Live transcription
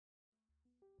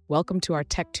Welcome to our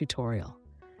tech tutorial.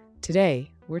 Today,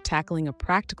 we're tackling a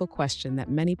practical question that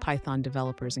many Python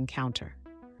developers encounter.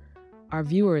 Our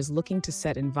viewer is looking to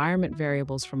set environment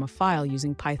variables from a file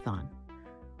using Python.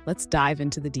 Let's dive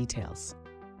into the details.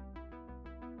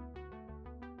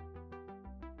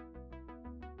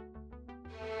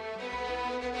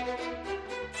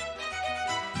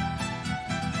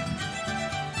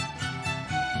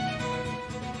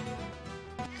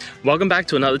 Welcome back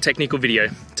to another technical video.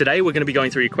 Today we're going to be going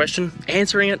through your question,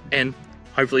 answering it, and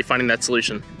hopefully finding that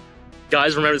solution.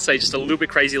 Guys, remember to stay just a little bit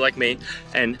crazy like me,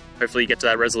 and hopefully you get to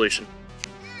that resolution.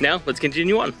 Now, let's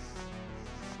continue on.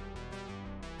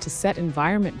 To set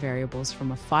environment variables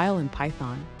from a file in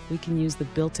Python, we can use the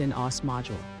built-in OS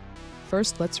module.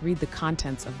 First, let's read the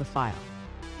contents of the file.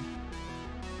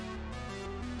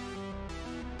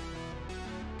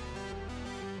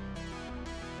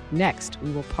 Next,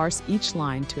 we will parse each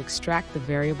line to extract the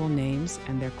variable names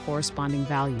and their corresponding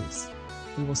values.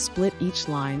 We will split each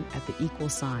line at the equal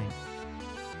sign.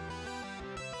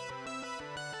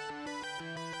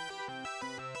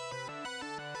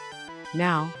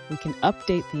 Now, we can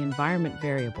update the environment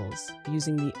variables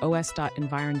using the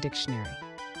os.environ dictionary.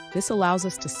 This allows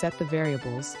us to set the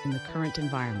variables in the current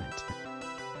environment.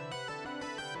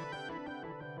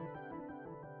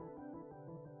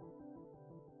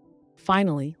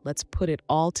 Finally, let's put it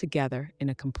all together in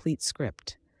a complete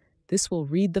script. This will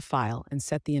read the file and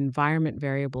set the environment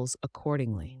variables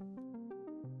accordingly.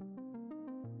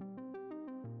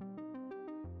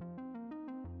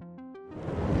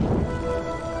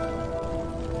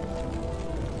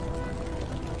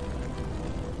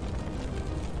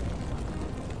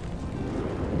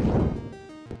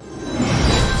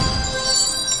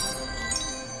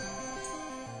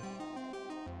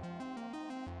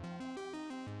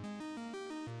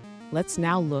 Let's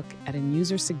now look at a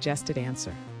user-suggested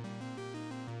answer.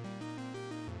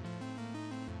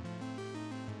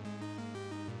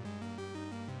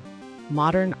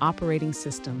 Modern operating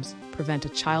systems prevent a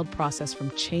child process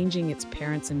from changing its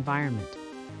parent's environment.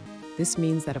 This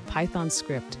means that a Python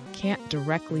script can't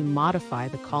directly modify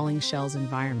the calling shell's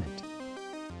environment.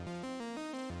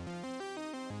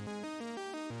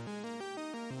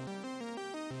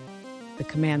 The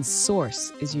command's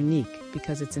source is unique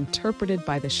because it's interpreted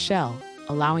by the shell,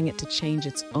 allowing it to change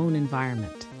its own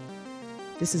environment.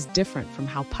 This is different from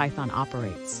how Python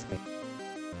operates.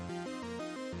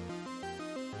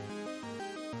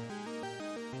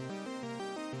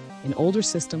 In older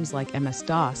systems like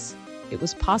MS-DOS, it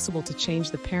was possible to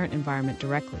change the parent environment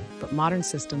directly, but modern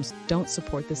systems don't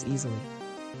support this easily.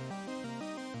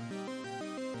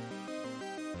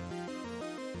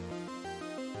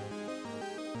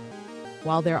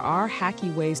 While there are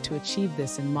hacky ways to achieve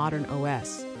this in modern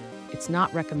OS, it's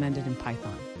not recommended in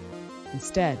Python.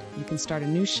 Instead, you can start a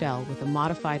new shell with a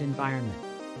modified environment.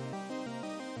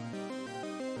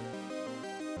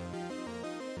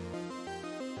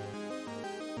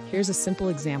 Here's a simple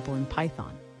example in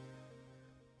Python.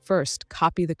 First,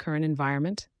 copy the current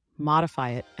environment,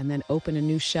 modify it, and then open a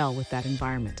new shell with that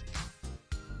environment.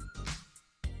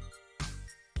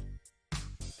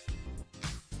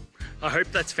 I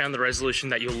hope that's found the resolution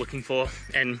that you're looking for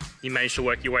and you managed to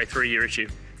work your way through your issue.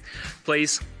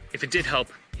 Please, if it did help,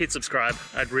 hit subscribe.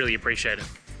 I'd really appreciate it.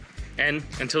 And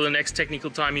until the next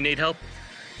technical time you need help,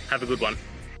 have a good one.